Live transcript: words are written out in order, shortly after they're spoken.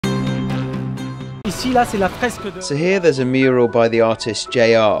So here there's a mural by the artist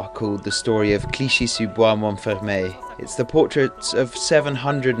JR called The Story of Clichy-sous-Bois-Montfermeil. It's the portraits of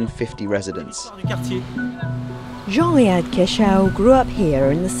 750 residents. Jean-Riyad Keshau grew up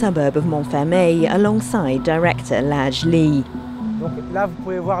here in the suburb of Montfermeil alongside director Ladj.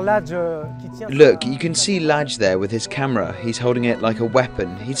 Look, you can see Ladj there with his camera. He's holding it like a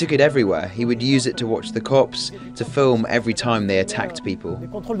weapon. He took it everywhere. He would use it to watch the cops, to film every time they attacked people.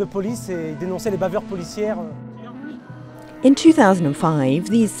 In 2005,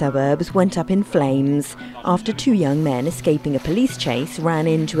 these suburbs went up in flames after two young men escaping a police chase ran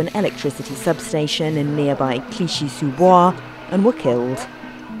into an electricity substation in nearby Clichy-sous-Bois and were killed.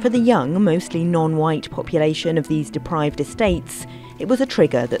 For the young, mostly non-white population of these deprived estates, it was a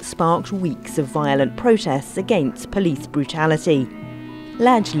trigger that sparked weeks of violent protests against police brutality.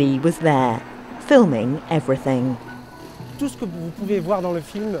 Ladj was there, filming everything.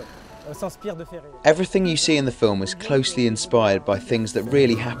 Everything you see in the film is closely inspired by things that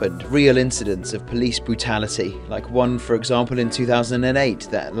really happened, real incidents of police brutality, like one, for example, in 2008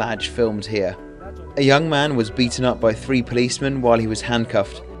 that Ladj filmed here. A young man was beaten up by 3 policemen while he was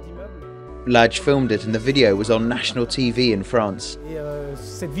handcuffed. Ladj filmed it and the video was on national TV in France.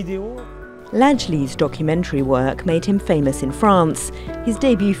 Ladj's documentary work made him famous in France. His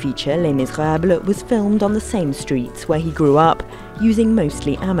debut feature, Les Miserables, was filmed on the same streets where he grew up, using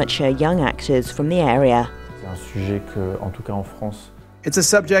mostly amateur young actors from the area. It's a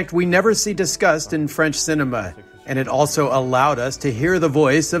subject we never see discussed in French cinema, and it also allowed us to hear the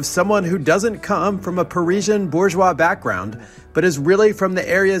voice of someone who doesn't come from a Parisian bourgeois background, but is really from the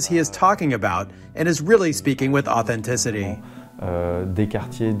areas he is talking about and is really speaking with authenticity.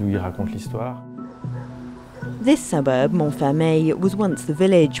 This suburb, Montfermeil, was once the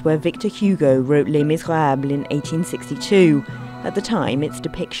village where Victor Hugo wrote Les Miserables in 1862. At the time, its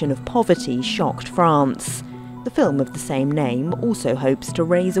depiction of poverty shocked France. The film of the same name also hopes to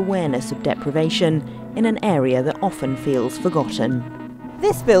raise awareness of deprivation in an area that often feels forgotten.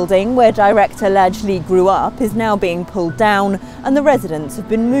 This building, where director Ladj grew up, is now being pulled down, and the residents have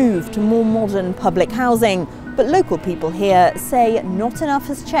been moved to more modern public housing. But local people here say not enough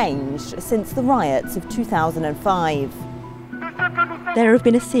has changed since the riots of 2005. There have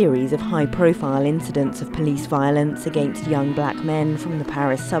been a series of high-profile incidents of police violence against young black men from the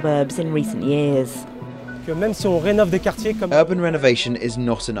Paris suburbs in recent years. Urban renovation is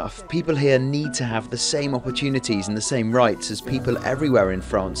not enough. People here need to have the same opportunities and the same rights as people everywhere in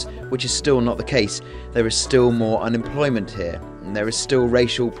France, which is still not the case. There is still more unemployment here, and there is still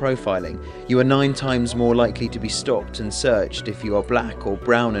racial profiling. You are 9 times more likely to be stopped and searched if you are black or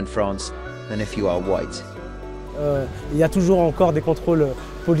brown in France than if you are white. Il y a toujours encore des contrôles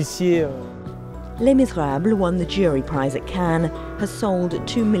policiers. Les Miserables won the jury prize at Cannes, has sold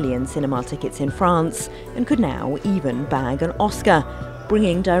 2 million cinema tickets in France, and could now even bag an Oscar,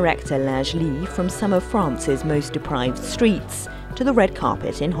 bringing director Ladj from some of France's most deprived streets to the red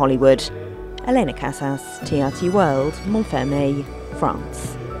carpet in Hollywood. Elena Casas, TRT World, Montfermeil,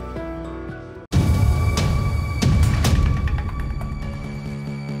 France.